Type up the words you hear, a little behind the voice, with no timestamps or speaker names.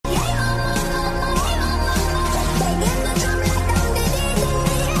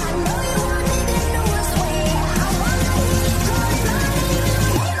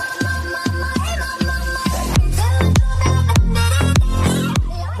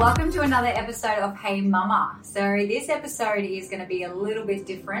Welcome to another episode of Hey Mama. So this episode is going to be a little bit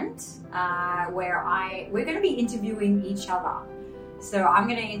different, where we're going to be interviewing each other. So I'm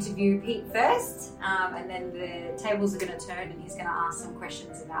going to interview Pete first, and then the tables are going to turn and he's going to ask some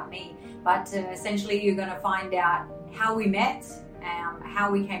questions about me. But essentially you're going to find out how we met, how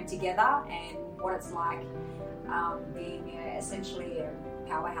we came together, and what it's like being essentially a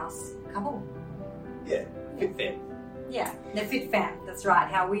powerhouse couple. Yeah, fit fam. Yeah, the fit fam, that's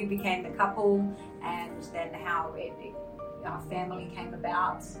right. How we became the couple, and then how our family came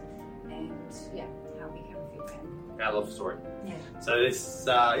about, and how we became a fit fam. Our love story. Yeah. So this,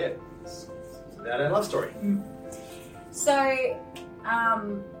 it's about our love story. So,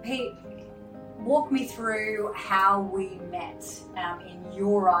 Pete, walk me through how we met in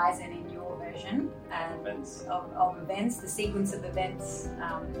your eyes and in your version of events, the sequence of events.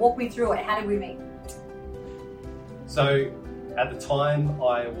 Walk me through it. How did we meet? So at the time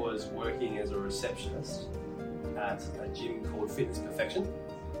I was working as a receptionist at a gym called Fitness Perfection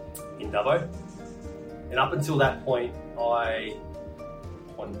in Dubbo. And up until that point I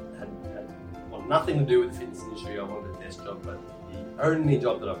had nothing to do with the fitness industry. I wanted a desk job, but the only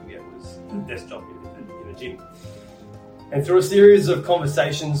job that I could get was a desk job in a gym. And through a series of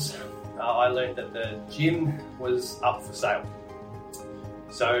conversations I learned that the gym was up for sale.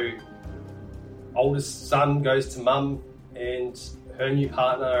 So oldest son goes to mum and her new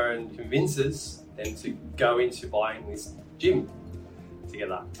partner and convinces them to go into buying this gym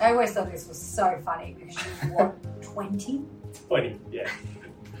together. I always thought this was so funny because you were, what, 20? 20, yeah.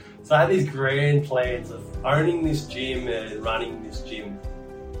 So I had these grand plans of owning this gym and running this gym.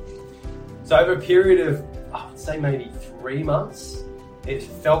 So over a period of, I would say maybe 3 months, it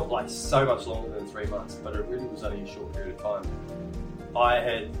felt like so much longer than 3 months, but it really was only a short period of time. I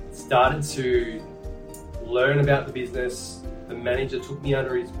had started to learn about the business. The manager took me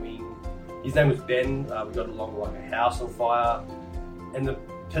under his wing. His name was Ben. We got along like a house on fire. And the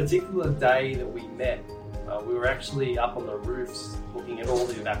particular day that we met, we were actually up on the roofs looking at all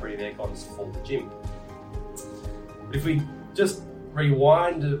the evaporative air cons for the gym. But if we just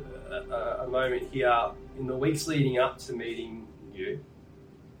rewind a moment here, in the weeks leading up to meeting you,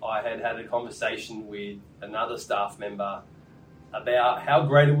 I had a conversation with another staff member about how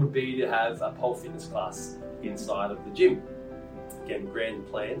great it would be to have a pole fitness class inside of the gym. Again, grand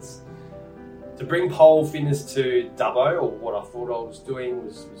plans. To bring pole fitness to Dubbo, or what I thought I was doing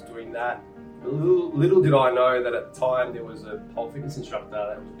was doing that. Little did I know that at the time there was a pole fitness instructor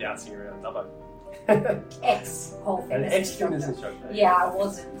that was bouncing around Dubbo. Ex-pole fitness An ex-fitness instructor. Yeah, I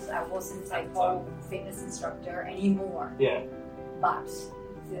wasn't a pole fitness instructor anymore. Yeah. But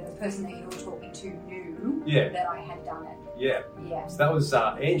the person that you were talking to knew that I had done it. Yeah. Yeah. So that was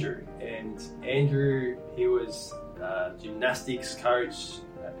Andrew. And Andrew, he was a gymnastics coach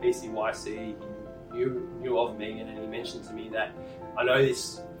at PCYC. He knew of me, and he mentioned to me that I know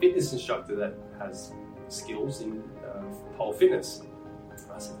this fitness instructor that has skills in pole fitness.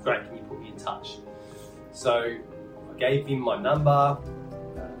 I said, great, can you put me in touch? So I gave him my number,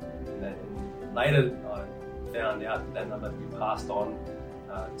 and then later I found out that number had been passed on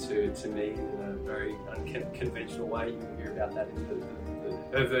to me in a very unconventional way. You can hear about that in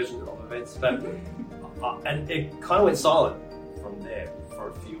her version of events. But and it kind of went silent from there for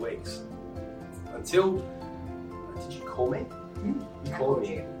a few weeks until, did you call me? You called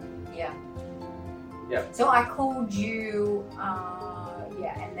me. Yeah. Yeah. So I called you,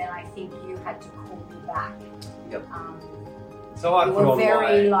 and then I think you had to call me back. Yep. So I you put were on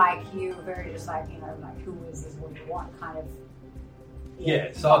very my... you were very just like, who is this, what do you want, kind of.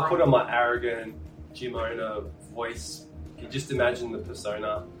 Yeah, so I put on my arrogant gym owner voice. You can just imagine the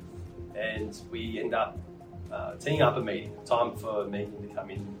persona, and we end up teeing up a meeting, time for a meeting to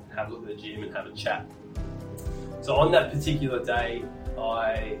come in, have a look at the gym and have a chat. So on that particular day,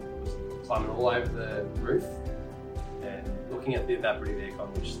 I was climbing all over the roof and looking at the evaporative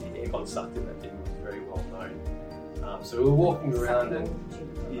aircon, which the aircon sucked in that gym was very well known. So we were walking around and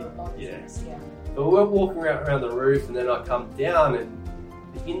but we were walking around the roof, and then I come down, and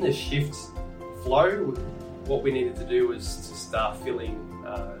in the shift flow, what we needed to do was to start filling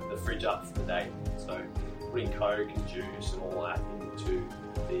the fridge up for the day. So putting Coke and juice and all that into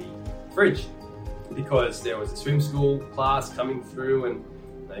the fridge, because there was a swim school class coming through, and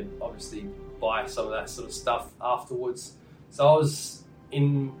they obviously buy some of that sort of stuff afterwards. So I was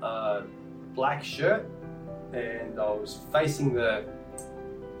in a black shirt and I was facing the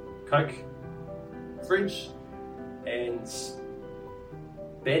Coke fridge, and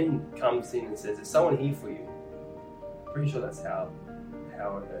Ben comes in and says, "There's someone here for you." Pretty sure that's how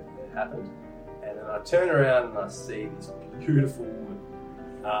it happened. And then I turn around and I see this beautiful woman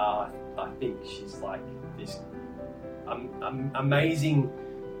think she's like this amazing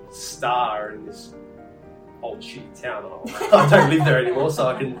star in this old shitty town. I don't live there anymore, so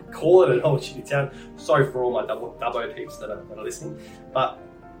I can call it an old shitty town. Sorry for all my Dubbo peeps that are listening. But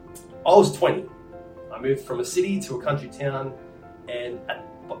I was 20. I moved from a city to a country town, and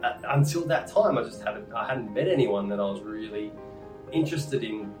until that time, I hadn't met anyone that I was really interested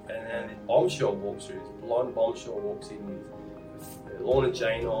in. And then this bombshell walks through. This blonde bombshell walks in with Lorna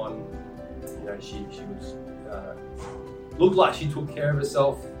Jane on. You know, she was looked like she took care of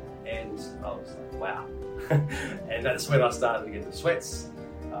herself, and I was like, wow. And that's when I started to get the sweats.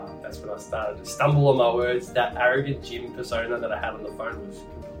 That's when I started to stumble on my words. That arrogant gym persona that I had on the phone was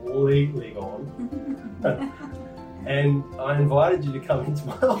completely gone. And I invited you to come into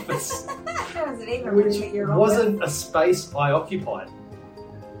my office, which wasn't a space I occupied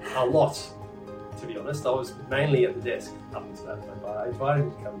a lot, to be honest. I was mainly at the desk up until that point, but I invited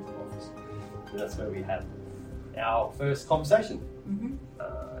you to come into my office, and that's where we had our first conversation.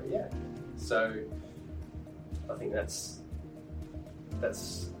 So I think that's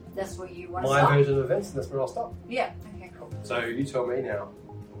where you want to stop. My version of events, and that's where I'll stop. Yeah. Okay. Cool. So you tell me now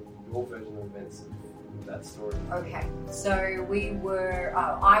your version of events. That story. Okay, so we were,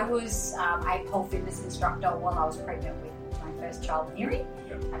 I was a pole fitness instructor while I was pregnant with my first child,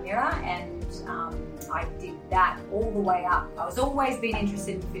 Amira, and I did that all the way up. I was always been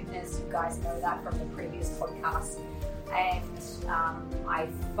interested in fitness, you guys know that from the previous podcast, and I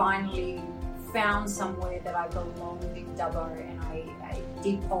finally found somewhere that I belonged in Dubbo, and I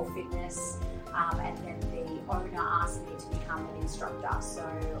did pole fitness. And then the owner asked me to become an instructor. So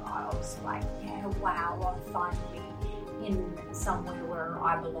I was like, yeah, wow, I'm finally in somewhere where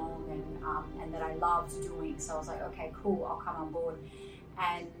I belong and that I loved doing. So I was like, okay, cool, I'll come on board.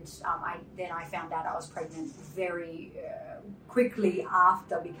 And I found out I was pregnant very quickly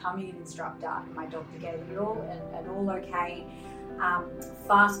after becoming an instructor. My doctor gave it all and all okay.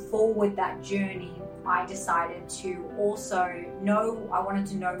 Fast forward that journey, I decided to also I wanted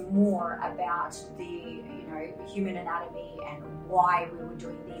to know more about the human anatomy and why we were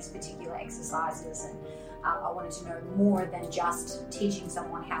doing these particular exercises, and I wanted to know more than just teaching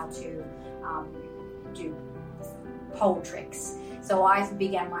someone how to do pole tricks. So I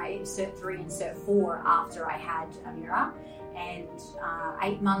began my Cert 3 and Cert 4 after I had Amira, and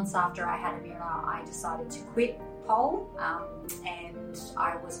 8 months after I had Amira, I decided to quit pole, and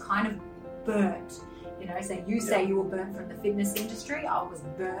I was kind of burnt. So you say you were burnt from the fitness industry. I was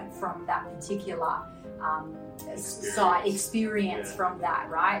burnt from that particular experience from that,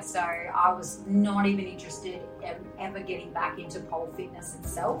 right? So I was not even interested in ever getting back into pole fitness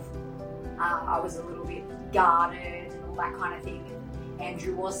itself. I was a little bit guarded and all that kind of thing.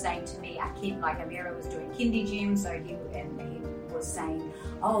 Andrew was saying to me, Amira was doing kindy gym, so he was saying,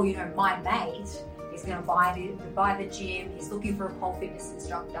 oh, my mate is going to buy the gym. He's looking for a pole fitness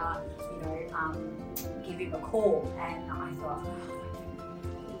instructor. Give him a call. And I thought,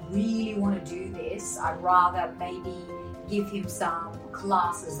 I really want to do this. I'd rather maybe give him some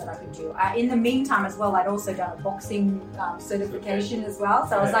classes that I could do. In the meantime as well, I'd also done a boxing certification as well.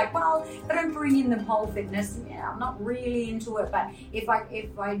 So I was like, well, if I don't bring in the pole fitness, I'm not really into it. But if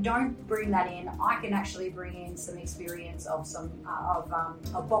I don't bring that in, I can actually bring in some experience of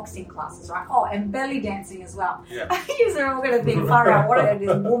of boxing classes, right? Oh, and belly dancing as well. Yeah. You're all going to think, far out, what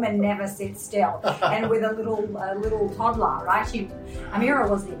this woman never sits still. And with a little toddler, right? Amira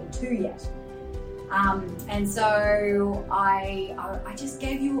wasn't even 2 yet. And so I just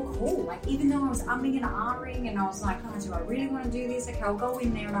gave you a call, even though I was umming and ahhing, and I was like, oh, do I really want to do this? Okay, I'll go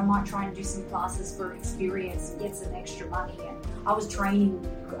in there and I might try and do some classes for experience and get some extra money. And I was training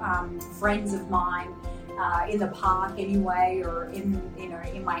friends of mine in the park anyway, or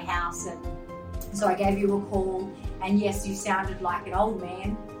in my house. And so I gave you a call, and yes, you sounded like an old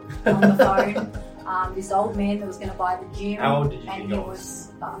man on the phone. This old man that was going to buy the gym. How old did you and think he I was?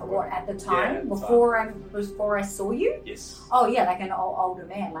 What, at the time? Yeah, before I saw you? Yes. Oh yeah, like an older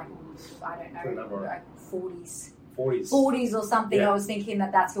man, like I don't know, like 40s or something. Yeah. I was thinking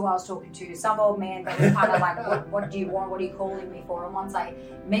that's who I was talking to. Some old man that was kind of like, what do you want? What are you calling me for? And once I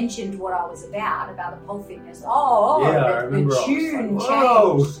mentioned what I was about the pole fitness, the tune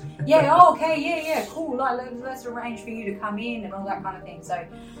changed. Yeah, okay, cool. Let's arrange for you to come in and all that kind of thing. So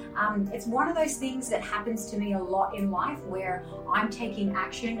it's one of those things that happens to me a lot in life where I'm taking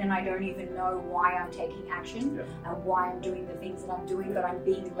action and I don't even know why I'm taking action and why I'm doing the things that I'm doing, but I'm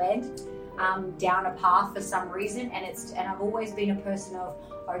being led down a path for some reason, and I've always been a person of,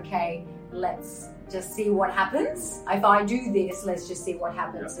 okay, let's just see what happens. If I do this, let's just see what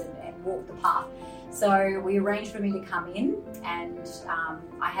happens and walk the path. So we arranged for me to come in, and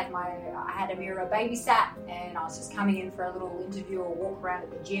I had Amira babysat, and I was just coming in for a little interview or walk around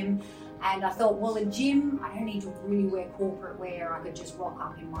at the gym. And I thought, well, a gym, I don't need to really wear corporate wear. I could just rock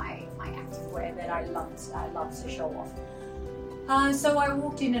up in my active wear that I loved to show off. So I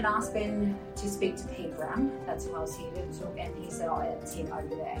walked in and asked Ben to speak to Pete Brown. That's who I was here to talk, and he said, oh, it's him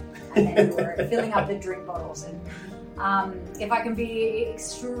over there. And then we were filling up the drink bottles. And if I can be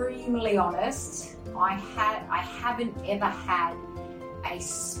extremely honest, I haven't ever had a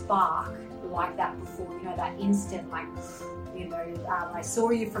spark like that before. You know, that instant, like, you know, I saw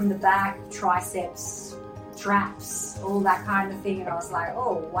you from the back, triceps, traps, all that kind of thing, and I was like,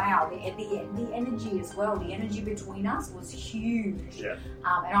 oh wow, the energy as well, the energy between us was huge. Yeah.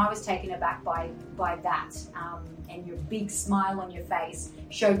 And I was taken aback by that. And your big smile on your face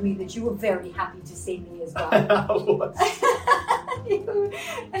showed me that you were very happy to see me as well.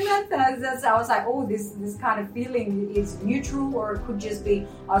 And that's I was like, oh, this kind of feeling is neutral, or it could just be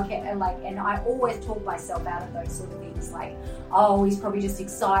okay. And I always talk myself out of those sort of things, like, oh, he's probably just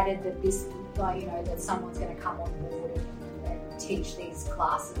excited that this, you know, that someone's going to come on board and teach these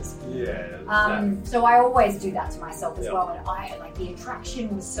classes. Yeah. So I always do that to myself as Yep. well. And the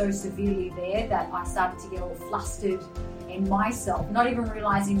attraction was so severely there that I started to get all flustered in myself, not even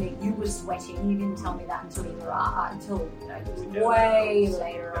realizing that you were sweating. You didn't tell me that until way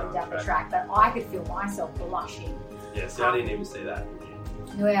later on down the track. But I could feel myself blushing. Yeah, so I didn't even see that.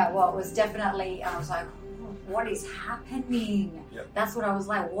 Yeah, well, it was definitely, I was like, what is happening? Yep. That's what I was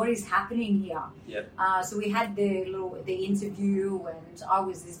like, what is happening here? Yep. So we had the interview, and I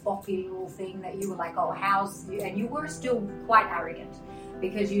was this boppy little thing that you were like, oh, and you were still quite arrogant,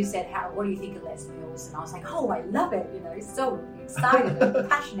 because you said, what do you think of Les Mills? And I was like, oh, I love it, you know, so excited and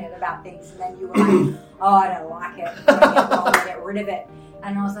passionate about things. And then you were like, oh, I don't like it, I'll get rid of it.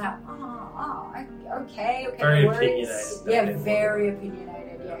 And I was like, okay. Very no worries. opinionated. Yeah, very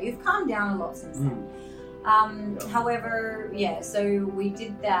opinionated. Yeah, you've calmed down a lot since then. However, yeah, so we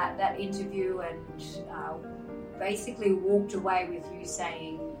did that interview, and basically walked away with you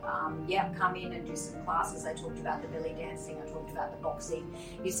saying, come in and do some classes. I talked about the belly dancing, I talked about the boxing.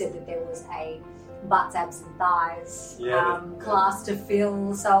 You said that there was a butts, abs and thighs class to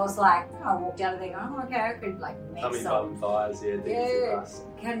fill. So I was like, I walked out of there going, oh, okay, I could like make Tummy, some... bum, thighs,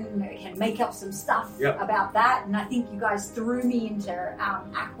 can make up some stuff Yep. about that. And I think you guys threw me into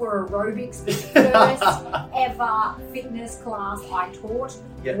aqua aerobics, the first ever fitness class I taught.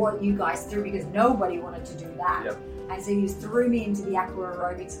 Yep. What you guys threw, because nobody wanted to do that. Yep. And so you threw me into the aqua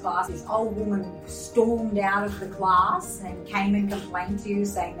aerobics class. This old woman stormed out of the class and came and complained to you,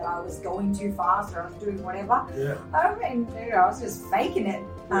 saying that I was going too fast or I was doing whatever. Yeah. I mean, I was just faking it.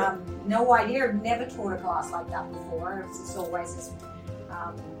 Yeah. No idea. I've never taught a class like that before. It's just always just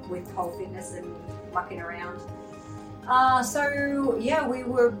with pole fitness and mucking around. So yeah, we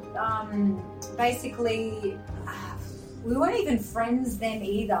were basically. We weren't even friends then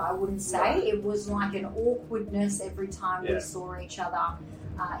either, I wouldn't say. It was like an awkwardness every time we saw each other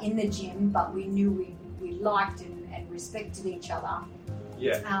in the gym, but we knew we liked and respected each other.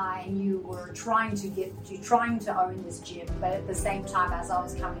 Yeah. And you were trying to own this gym, but at the same time as I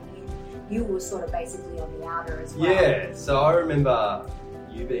was coming in, you were sort of basically on the outer as well. Yeah, so I remember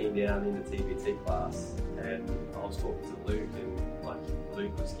you being down in the TPT class, and I was talking to Luke, and like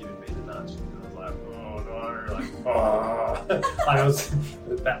Luke was giving me the nudge, and I was like, oh no, like, oh.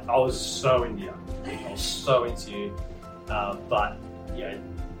 I was so into you. I was so into you. But yeah,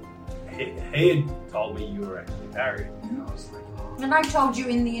 he had told me you were actually married, and I was like, oh. And I told you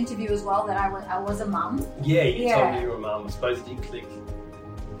in the interview as well that I was a mum. Yeah, you told me you were a mum. I suppose it didn't click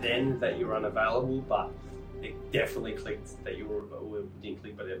then that you were unavailable, but it definitely clicked that you were, well, it didn't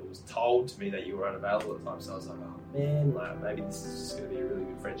click, but it was told to me that you were unavailable at the time. So I was like, oh man, like maybe this is just going to be a really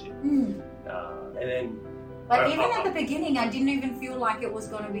good friendship. And then, but even at the beginning, I didn't even feel like it was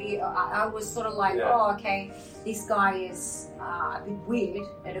going to be. I was sort of like, oh, okay, this guy is a bit weird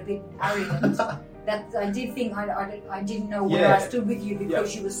and a bit arrogant. That I did think I didn't know where I stood with you,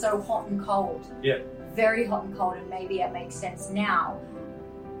 because you were so hot and cold. Yeah. Very hot and cold, and maybe it makes sense now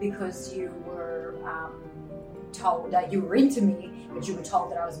because you were told that you were into me, but you were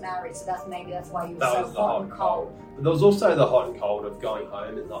told that I was married. So that's why you were so hot and cold. But there was also the hot and cold of going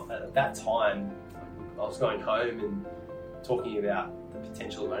home, and at that time, I was going home and talking about the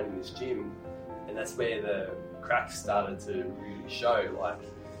potential of owning this gym, and that's where the cracks started to really show. Like,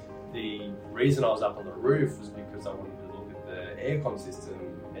 the reason I was up on the roof was because I wanted to look at the aircon system,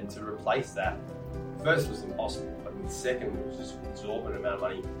 and to replace that, first was impossible, but the second was just an exorbitant amount of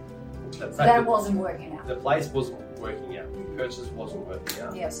money. That wasn't working out. The place wasn't working out. Purchase wasn't working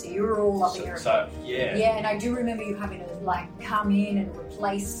out. Yeah, so you were all up in your So yeah. Yeah, and I do remember you having to like come in and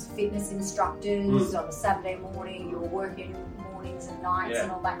replace fitness instructors on a Saturday morning. You were working mornings and nights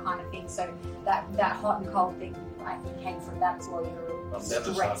and all that kind of thing. So that hot and cold thing, I think, came from that as well. You were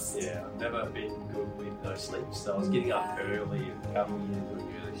stressed. I've never been good with no sleep. So I was getting up early and coming in and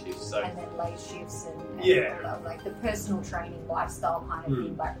doing early shifts. So and then late shifts and like the personal training lifestyle kind of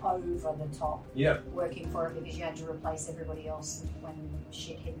thing, like over the top. Yeah. Working for it because you had to replace everybody else when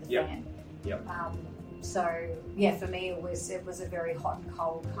shit hit the fan. Yep. So yeah, for me it was a very hot and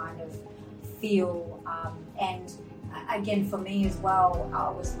cold kind of feel, and again for me as well, I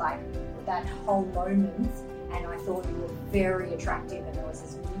was like that whole moment, and I thought you were very attractive, and there was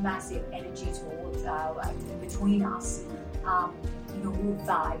this massive energy towards between us. We were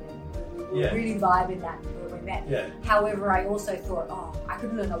vibing. We were really vibing that when we met. Yeah. However, I also thought, I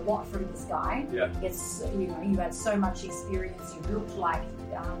could learn a lot from this guy. Yeah. It's, you had so much experience. You looked like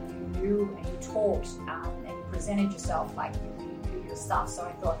you knew, and you talked, and you presented yourself like you really knew your stuff. So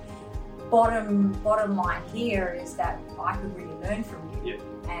I thought, bottom line here is that I could really learn from you. Yeah.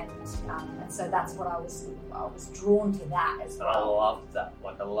 And so that's what I was drawn to that as well. And I loved that.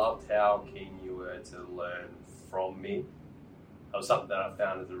 Like I loved how keen you were to learn from me. That was something that I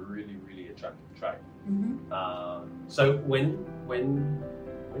found as a really, really attractive trait. Mm-hmm. So when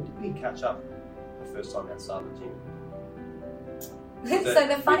did we catch up the first time outside the gym? So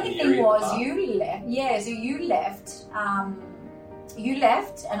the funny thing was you left. Yeah, so you left. You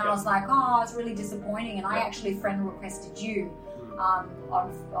left, and I was like, it's really disappointing. And I actually friend requested you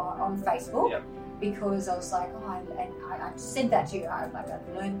on Facebook. Yep. Because I was like, I said that to you. I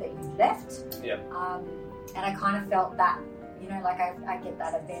learned that you left. Yeah. And I kind of felt that, like I get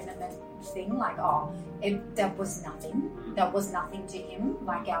that abandonment thing, like, that was nothing. That was nothing to him.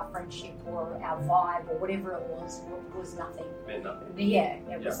 Like our friendship or our vibe or whatever it was nothing. Meant nothing. Yeah,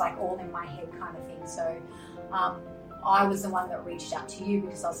 it was like all in my head kind of thing. So I was the one that reached out to you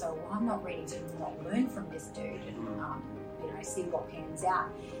because I was like, I'm not ready to learn from this dude and see what pans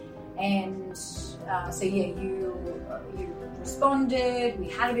out. And so you responded. We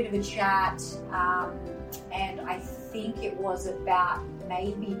had a bit of a chat, and I think it was about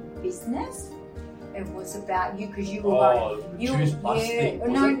maybe business. It was about you because you were Juice Plus thing,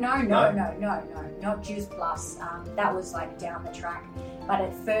 no, not Juice Plus. That was like down the track. But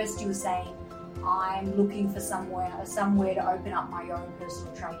at first you were saying, I'm looking for somewhere to open up my own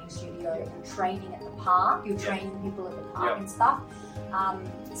personal training studio and training at the park. You're training people at the park and stuff.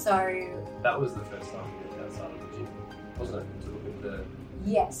 So that was the first time we went outside of the gym, wasn't it? To look at the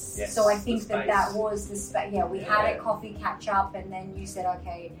yes. So I think that was the space. Yeah, we had a coffee catch up, and then you said,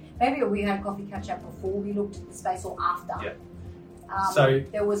 okay, maybe we had a coffee catch up before we looked at the space or after. Yeah. So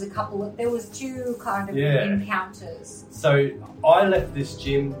there was two kind of encounters. So I left this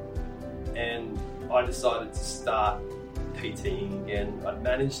gym and I decided to start PTing again. I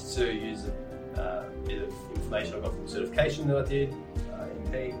managed to use a bit of information I got from the certification that I did,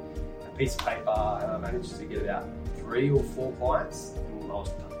 MP, a piece of paper, and I managed to get about 3 or 4 clients, and I was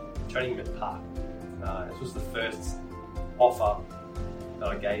training them at the park. This was the first offer that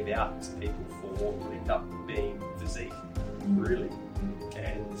I gave out to people for what would end up being physique, really.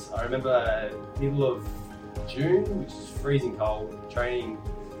 And I remember middle of June, which is freezing cold, training.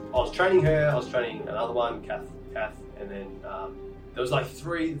 I was training her, I was training another one, Kath, and then there was like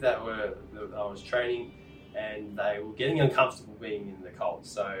 3 that I was training, and they were getting uncomfortable being in the cold.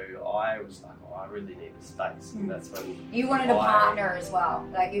 So I was like, I really need a space, and that's when you wanted a partner as well.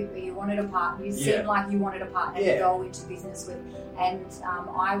 Like you wanted a partner. You seemed like you wanted a partner to go into business with, and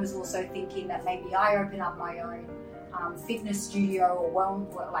I was also thinking that maybe I open up my own fitness studio or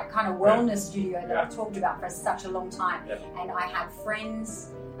wellness studio that I've talked about for such a long time. And I had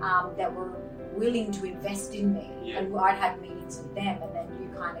friends that were willing to invest in me, and I'd had meetings with them, and then you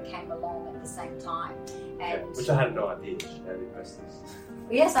kind of came along at the same time. And which I had no idea you had investors.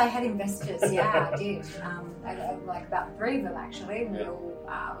 Yes, I had investors. Yeah, I did. I had like about 3 of them actually, and it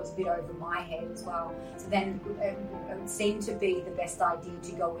was a bit over my head as well. So then it seemed to be the best idea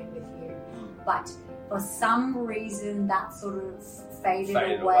to go in with you, but for some reason that sort of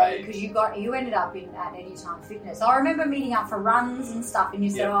faded away because you ended up at Anytime Fitness. I remember meeting up for runs and stuff, and you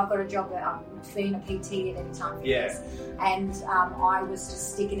said, I've got a job at being a PT at Anytime Fitness. And I was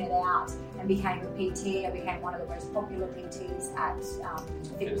just sticking it out and became a PT. I became one of the most popular PTs at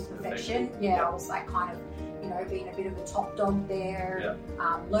Fitness Perfection. I was like kind of, being a bit of a top dog there,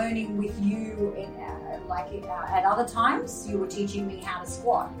 learning with you. At other times, you were teaching me how to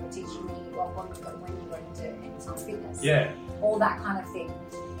squat. You were teaching me when you went into Anytime Fitness. All that kind of thing.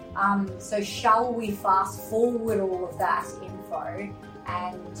 So shall we fast forward all of that info?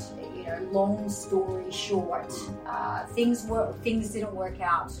 And long story short, things didn't work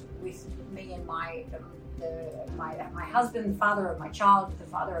out with me and my husband, the father of my child, the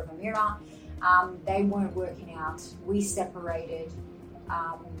father of Amira. They weren't working out. We separated,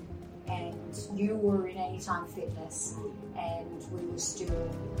 and you were in Anytime Fitness, and we were still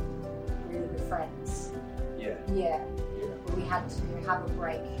really good friends. Yeah. We had to have a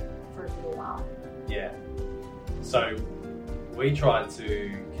break for a little while. Yeah. So we tried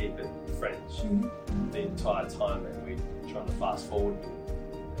to keep it French the entire time, and we trying to fast forward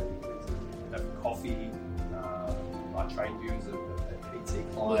and have coffee. I trained you as a PT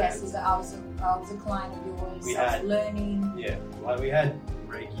client. Yes, I was a client of yours. I was learning. Yeah, like we had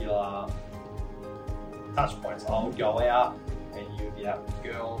regular touch points. I would go out and you'd be out with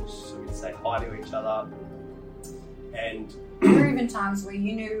girls, so we'd say hi to each other. And there were even times where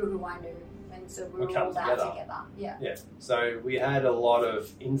you knew who I knew, and so we were all out together. Yeah. So we had a lot of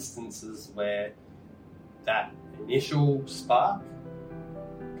instances where that initial spark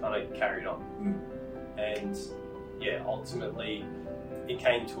kind of carried on, and ultimately it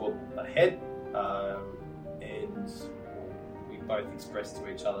came to a head, and we both expressed to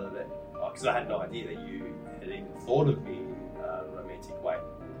each other that, because I had no idea that you had even thought of me in a romantic way.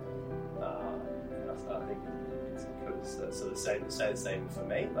 I think it's because sort of say the same for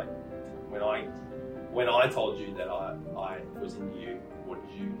me. Like when I told you that I was into you, what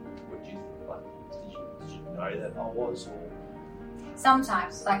did you like? Did you know that I was? Or?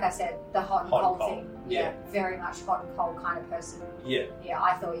 Sometimes, like I said, the hot and cold thing. Yeah, very much hot and cold kind of person. Yeah,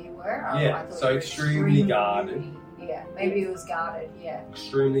 I thought you were. I thought so you were extremely guarded. Yeah, maybe it was guarded. Yeah,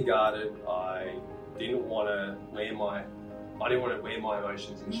 extremely guarded. I didn't want to wear my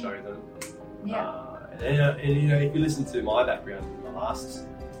emotions and show them. Yeah. And if you listen to my background in the last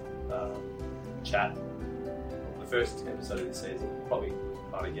chat, the first episode of this season, you probably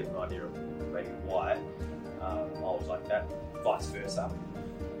kind of get an idea of maybe why I was like that, vice versa.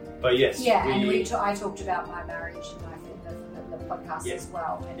 But yes, I talked about my marriage in the podcast as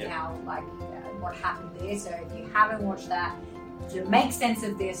well, and how what happened there. So if you haven't watched that, to make sense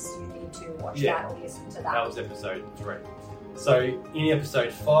of this, you need to watch that or listen to that. That was episode 3. So in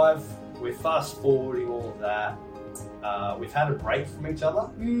episode 5, we're fast forwarding all of that. We've had a break from each other.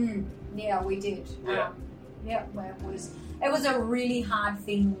 Yeah, we did. Yeah. It was a really hard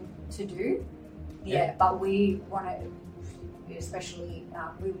thing to do. Yeah, but we wanted, especially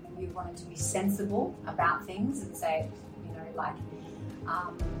we wanted to be sensible about things and say,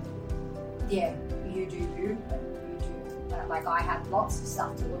 you do you, and you do. I had lots of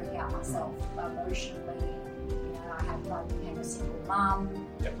stuff to work out myself emotionally. I became a single mum.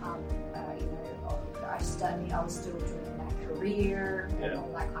 Yep. I was still doing my career and all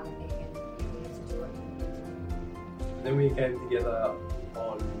that kind of thing, and you needed to do it. And then we came together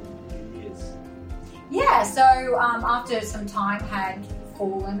on New Year's. Yeah, so after some time had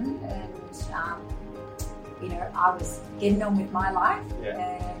fallen, and I was getting on with my life,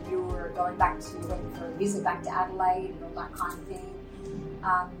 and you were going for a visit back to Adelaide and all that kind of thing.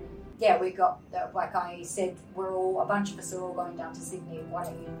 We got, like I said, a bunch of us are all going down to Sydney. Why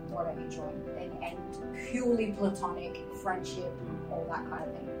don't you join? And purely platonic friendship, all that kind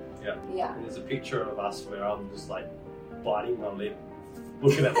of thing. Yeah. And there's a picture of us where I'm just like biting my lip,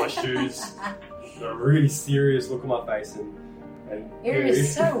 looking at my shoes, a really serious look on my face, and it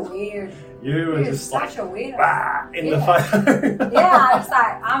was so weird. You were just such a weirdo. In the phone. I was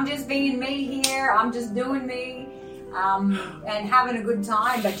like, I'm just being me here. I'm just doing me. And having a good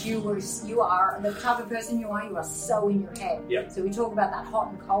time, but you are the type of person you are so in your head. So we talk about that hot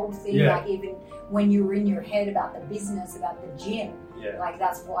and cold thing, like even when you were in your head about the business, about the gym, like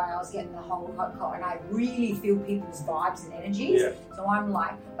that's why I was getting the whole hot and cold, and I really feel people's vibes and energies. So I'm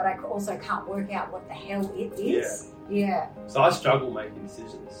like, but I also can't work out what the hell it is. So I struggle making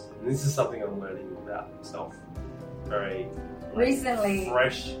decisions, and this is something I'm learning about myself very recently.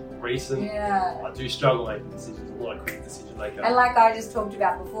 Recent. I do struggle making decisions. I'm not a quick decision maker. And like I just talked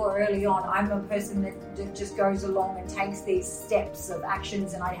about before, early on, I'm a person that just goes along and takes these steps of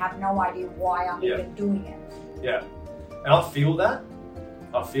actions, and I have no idea why I'm even doing it. Yeah. And I feel that.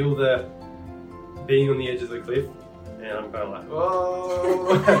 I feel the being on the edge of the cliff, and I'm going like,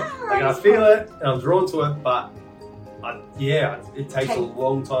 whoa. I feel it, and I'm drawn to it, but it takes a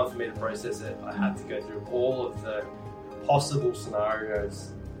long time for me to process it. I had to go through all of the possible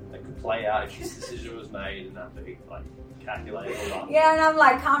scenarios that could play out if this decision was made, and have to calculate it all up. Yeah, and I'm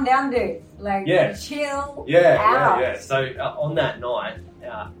like, calm down, dude. Chill. Yeah. So on that night,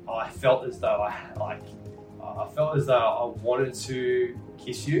 I felt as though I felt as though I wanted to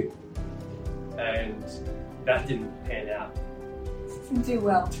kiss you, and that didn't pan out too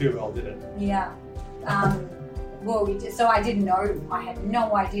well, did it? Yeah. Well, so I didn't know. I had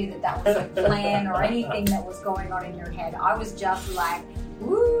no idea that was a plan or anything that was going on in your head. I was just like,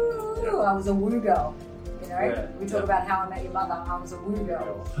 woo! I was a woo girl. You know, we talk about How I Met Your Mother. I was a woo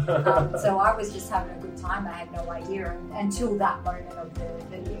girl. So I was just having a good time. I had no idea until that moment of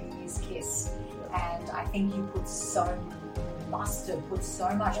the New Year's kiss. And I think you must have put so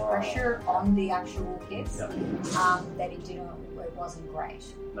much pressure on the actual kiss that it wasn't great.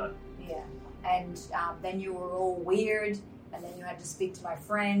 No. Yeah. And then you were all weird, and then you had to speak to my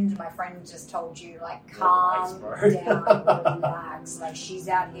friend. My friend just told you, like, calm down, relax. Like, she's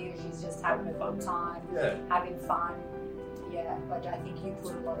out here, she's just having a good time, having fun. Yeah, but I think you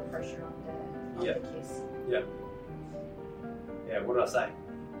put a lot of pressure on the kiss. Yeah. Yeah, what did I say?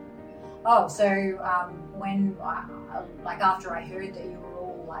 Oh, so when, after I heard that you were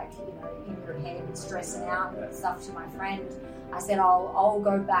all, like, you know, in your head stressing out and stuff to my friend, I said, I'll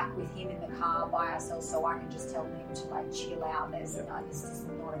go back with him in the car by ourselves so I can just tell him to, like, chill out. This is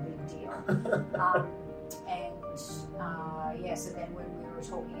not a big deal. So then when we were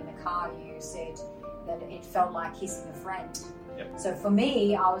talking in the car, you said that it felt like kissing a friend. Yep. So for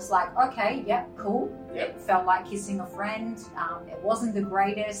me, I was like, okay, cool. Yep. It felt like kissing a friend. It wasn't the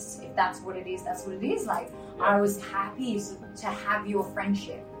greatest. If that's what it is, that's what it is. Like, I was happy to have your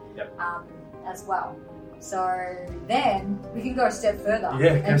friendship as well. So then we can go a step further.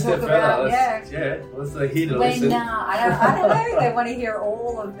 Yeah, and talk about let's hear the listen. I don't know. They want to hear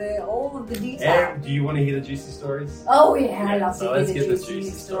all of the details. Do you want to hear the juicy stories? Oh yeah, I love to hear the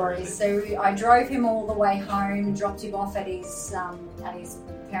juicy stories. So I drove him all the way home, dropped him off at his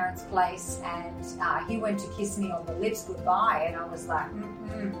parents' place, and he went to kiss me on the lips goodbye, and I was like,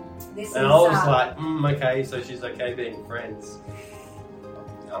 this. And I was like, okay, so she's okay being friends.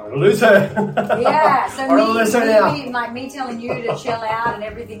 I'm gonna lose her. Yeah, so me telling you to chill out and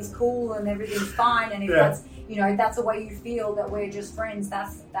everything's cool and everything's fine, and if that's the way you feel, that we're just friends,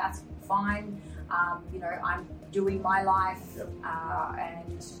 that's fine. I'm doing my life,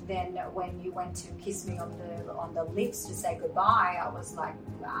 and then when you went to kiss me on the lips to say goodbye, I was like,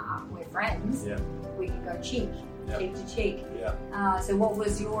 we're friends. Yeah. We can go cheek to cheek. Yeah. So what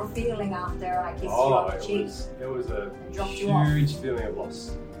was your feeling after I kissed you on the cheek? It was a huge feeling of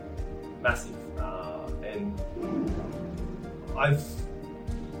loss, massive, and I've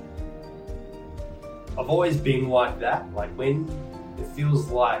always been like that. Like when it feels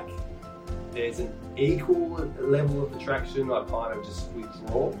like there's an equal level of attraction, I kind of just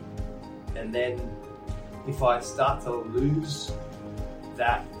withdraw, and then if I start to lose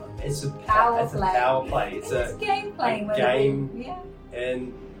that, it's a power play. It's a game playing.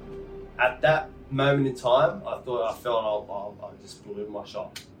 And at that moment in time, I felt I just blew my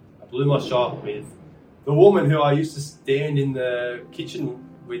shot. I blew my shot with the woman who I used to stand in the kitchen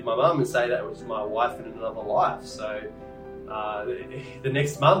with my mum and say that was my wife in another life. So the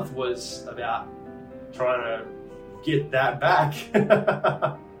next month was about trying to get that back.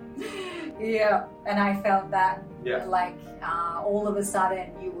 Yeah, and I felt that, like all of a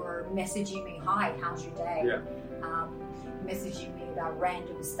sudden you were messaging me, hi, how's your day? Yeah. Messaging me about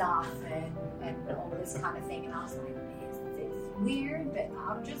random stuff and all this kind of thing, and I was like, it's weird, but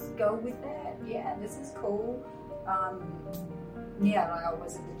I'll just go with it. Yeah, this is cool. Like I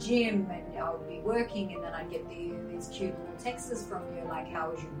was at the gym and I would be working, and then I'd get these cute little texts from you, like, how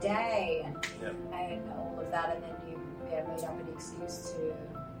was your day? And all of that, and then you made up an excuse to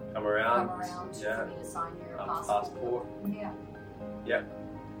come around for me to sign your passport. Yeah. Yeah.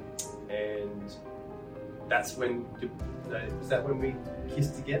 And that's when, was that when we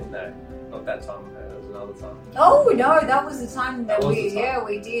kissed again? No, not that time. That was another time. Oh no, that was the time that we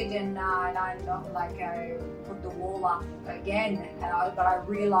did, and I put the wall up again, but I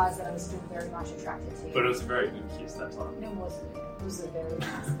realised that I was still very much attracted to you. But it was a very good kiss that time. It was a very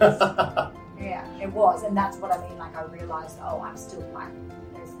nice kiss. Yeah, it was, and that's what I mean. Like I realised, I'm still like,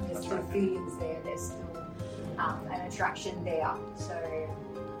 there's still feelings there. There's still an attraction there. So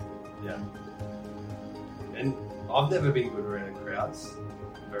yeah. And I've never been good around crowds.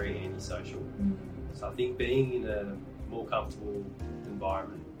 I'm very antisocial. So I think being in a more comfortable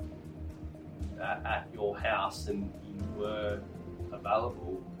environment at your house and you were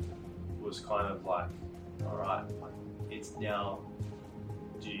available was kind of like, all right, like it's now,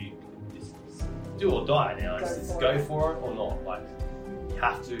 do or die now. It's go for it or not. Like you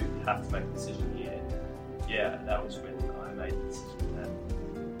have to make a decision here. Yeah, that was when I made the decision that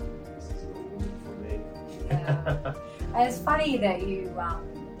this is all for me. Yeah. And it's funny that you,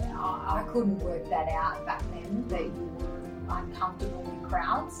 I I couldn't work that out back then, that you were uncomfortable in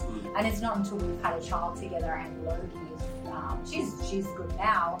crowds. And it's not until we've had a child together, and Logie is, she's good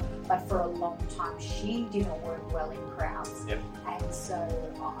now, but for a long time she didn't work well in crowds. Yep. And so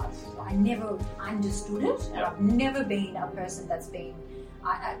I never understood it. And I've never been a person that's been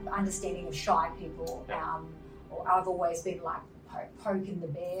understanding of shy people. Or I've always been like poking the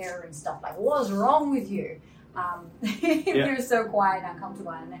bear and stuff, like, what's wrong with you? You're so quiet and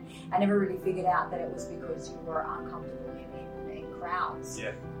uncomfortable, and I never really figured out that it was because you were uncomfortable in crowds.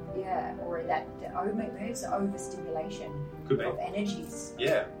 Or that maybe it's overstimulation of energies.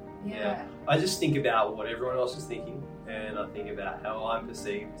 I just think about what everyone else is thinking, and I think about how I'm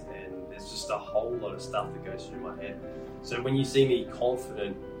perceived, and there's just a whole lot of stuff that goes through my head. So when you see me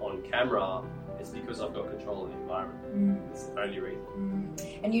confident on camera, it's because I've got control of the environment. It's the only reason.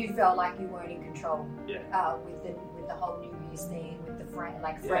 And you felt like you weren't in control. With the whole New Year's thing, with the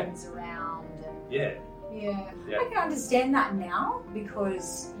friends around. And I can understand that now,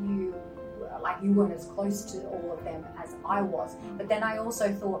 because you weren't as close to all of them as I was. But then I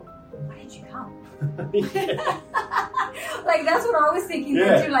also thought, why did you come? Like, that's what I was thinking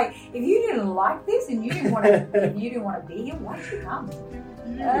too. Like, if you didn't like this and you didn't want to be here, why did you come?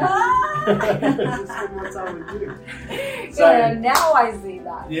 Spend more time with you. So now I see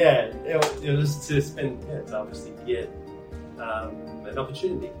that. It was to spend time, obviously, to get an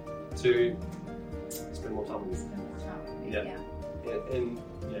opportunity to spend more time with you.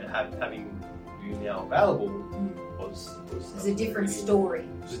 Having you now available was a different story.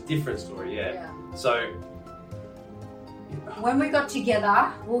 It was a different story, So when we got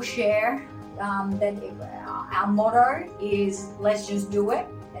together, we'll share that our motto is, let's just do it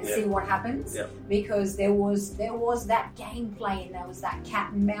and see what happens. Because there was that gameplay, and there was that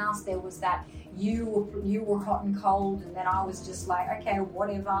cat and mouse, there was that you were hot and cold, and then I was just like, okay,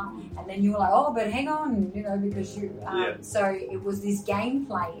 whatever, and then you were like, oh, but hang on, because you so it was this game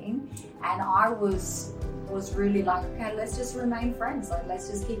playing, and I was really like, okay, let's just remain friends, like, let's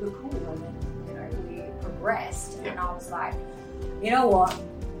just keep it cool. And then we progressed, and I was like, you know what,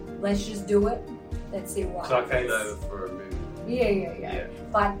 let's just do it, let's see what happens. I came over for a movie.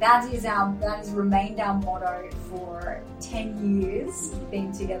 But that has remained our motto for 10 years,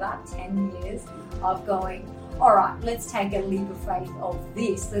 being together, 10 years of going, all right, let's take a leap of faith of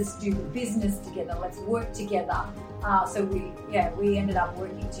this, let's do the business together, let's work together. So we ended up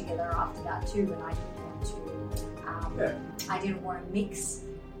working together after that too, and I didn't want to mix.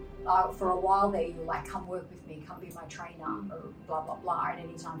 For a while there, you were like, come work with me, come be my trainer, or blah blah blah at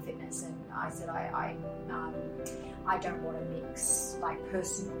Anytime Fitness, and I said I don't want to mix like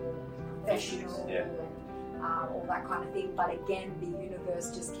personal, professional, and all that kind of thing. But again, the universe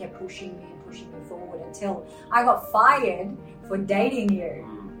just kept pushing me forward until I got fired for dating you.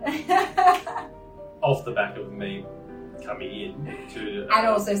 Off the back of me coming in to and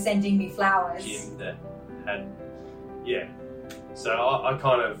also sending me flowers. Gym that had so I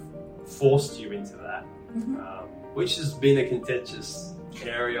kind of forced you into that, which has been a contentious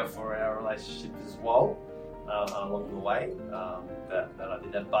area for our relationship as well, along the way, that I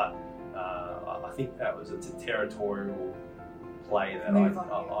did that. But I think that was a territorial play that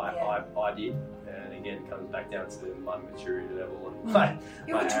I did, and again, it comes back down to my maturity level. And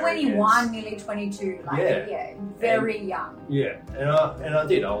you were 21, nearly 22, very young. And I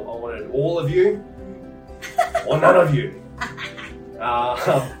did. I wanted all of you, or none of you. You are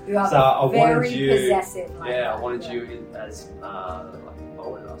so I very wanted you, possessive. I wanted you as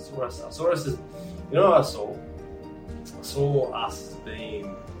I saw us as, what I saw? I saw us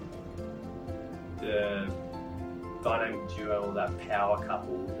being the dynamic duo, that power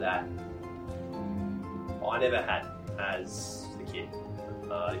couple that I never had as the kid.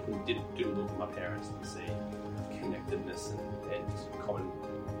 I didn't look at my parents and see connectedness and common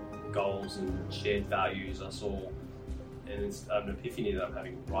goals and shared values. I saw. And it's an epiphany that I'm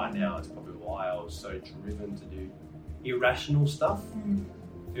having right now. It's probably why I was so driven to do irrational stuff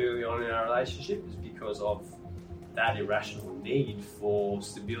early on in our relationship, is because of that irrational need for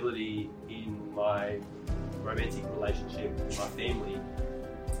stability in my romantic relationship with my family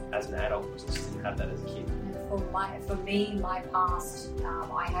as an adult. I just didn't have that as a kid. For me, my past,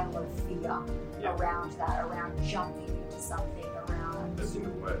 I had a lot of fear around that, around jumping into something, around... That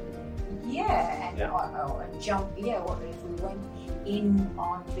didn't work. Or jump. What if we went in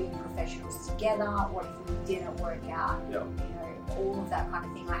on being professionals together? What if we didn't work out? All of that kind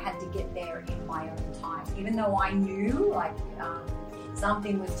of thing. I had to get there in my own time, even though I knew,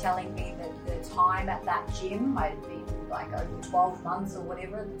 something was telling me that the time at that gym, I'd been like over 12 months or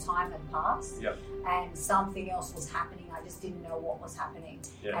whatever, the time had passed. Yep. And something else was happening. I just didn't know what was happening.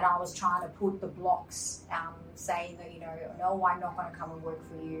 Yeah. And I was trying to put the blocks, saying that, no, I'm not going to come and work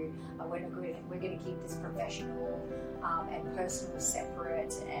for you. We're going to keep this professional and personal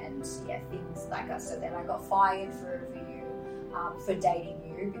separate, and things like that. So then I got fired for dating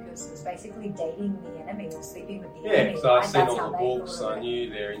you, because it was basically dating the enemy or sleeping with the enemy. Yeah, so I've right? seen That's all the how they books, thought I of it. knew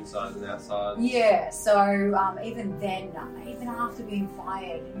their insides and outsides. Yeah, so even then, even after being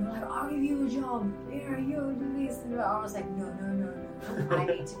fired, and you're like, I'll give you a job, you'll do this. And I was like, no. I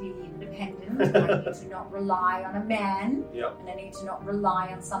need to be independent. I need to not rely on a man. Yep. And I need to not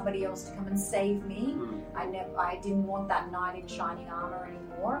rely on somebody else to come and save me. Mm. I didn't want that knight in shining armor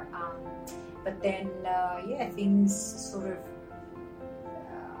anymore. But then, things sort of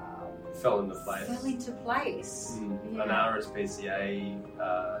Fell into place. fell into place. An RSPCA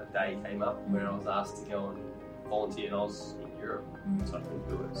day came up where I was asked to go and volunteer, and I was in Europe, so I couldn't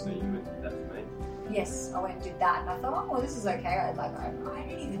do it. So you went to do that for me. Yes, I went and did that, and I thought, oh, this is okay. I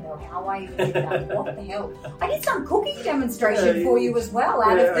didn't even know how I even did that. What the hell? I did some cooking demonstration for you as well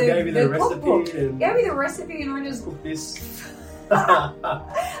out of I gave you the cookbook. recipe and Gave me the recipe, and I just cook this. and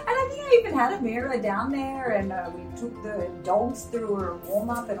I think I even had a mirror down there, and we took the dogs through a warm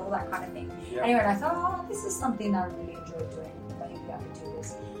up and all that kind of thing. Yeah. Anyway, and I thought, oh, this is something I really enjoy doing. Maybe I could do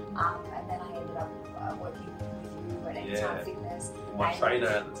this. And then I ended up working with you at Anytime Fitness. My trainer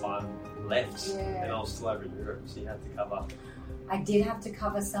at the time left, Yeah. and I was still over in Europe, so you had to cover. I did have to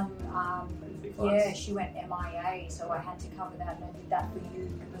cover some. Anything class. She went MIA, so I had to cover that, and I did that for you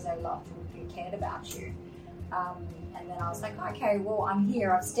because I loved and cared about you. And then I was like, okay, well, I'm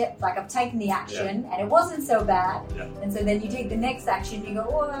here. I've taken the action, and it wasn't so bad. Yeah. And so then you take the next action, you go,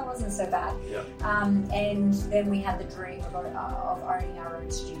 oh, that wasn't so bad. Yeah. And then we had the dream of owning our own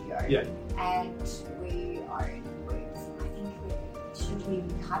studio. Yeah. And we own. Should we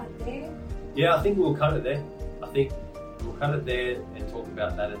cut it there? Yeah, I think we'll cut it there. I think we'll cut it there and talk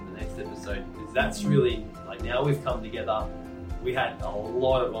about that in the next episode, because that's really, like, now we've come together. We had a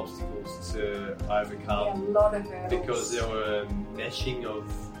lot of obstacles to overcome. Yeah, a lot of hurdles. Because there were meshing of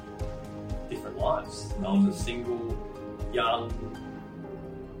different lives. I was a single, young,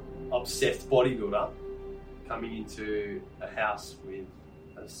 obsessed bodybuilder coming into a house with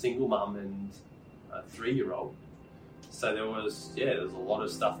a single mum and a 3-year-old. So there was a lot of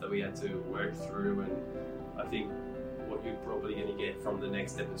stuff that we had to work through, and I think what you're probably going to get from the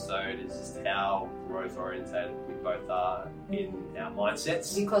next episode is just how growth oriented we both are in our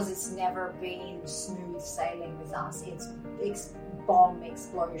mindsets. Because it's never been smooth sailing with us. It's bomb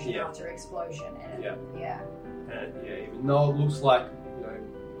explosion after explosion. And And even though it looks like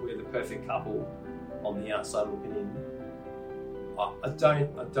we're the perfect couple on the outside looking in, I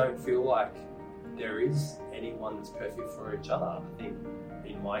don't feel like there is anyone that's perfect for each other. I think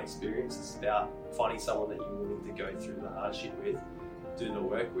in my experience, it's about finding someone that you're willing to go through the hardship with, do the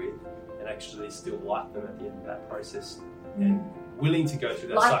work with, and actually still like them at the end of that process, and willing to go through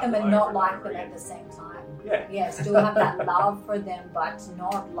that like cycle them and over not and like over them again. at the same time. Yeah. Still have that love for them, but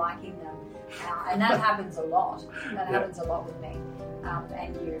not liking them, and that happens a lot. That happens a lot with me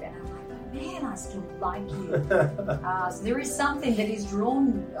and you. And I'm like, man, I still like you. So there is something that is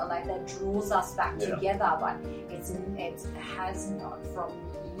drawn, that draws us back together, but it has not. From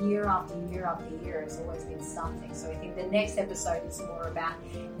year after year after year, it's always been something. So I think the next episode is more about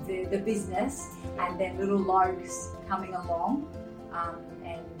the business, and then little logs coming along,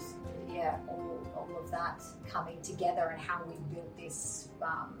 and all of that coming together, and how we built this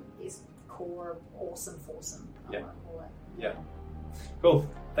core awesome foursome. Yeah. Cool.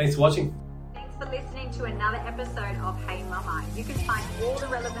 Thanks for watching. Thanks for listening to another episode of Hey Mama. You can find all the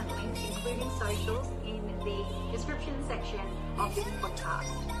relevant links, including socials, in the description section of this podcast.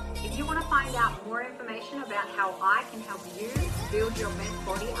 If you want to find out more information about how I can help you build your best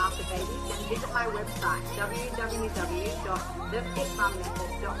body after baby, then visit my website,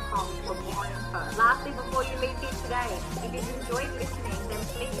 www.thefitmummethod.com, for more info. Lastly, before you leave here today, if you've enjoyed listening, then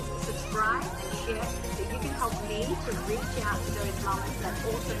please subscribe and share so you can help me to reach out to those mamas that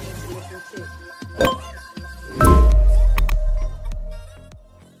also need to listen too.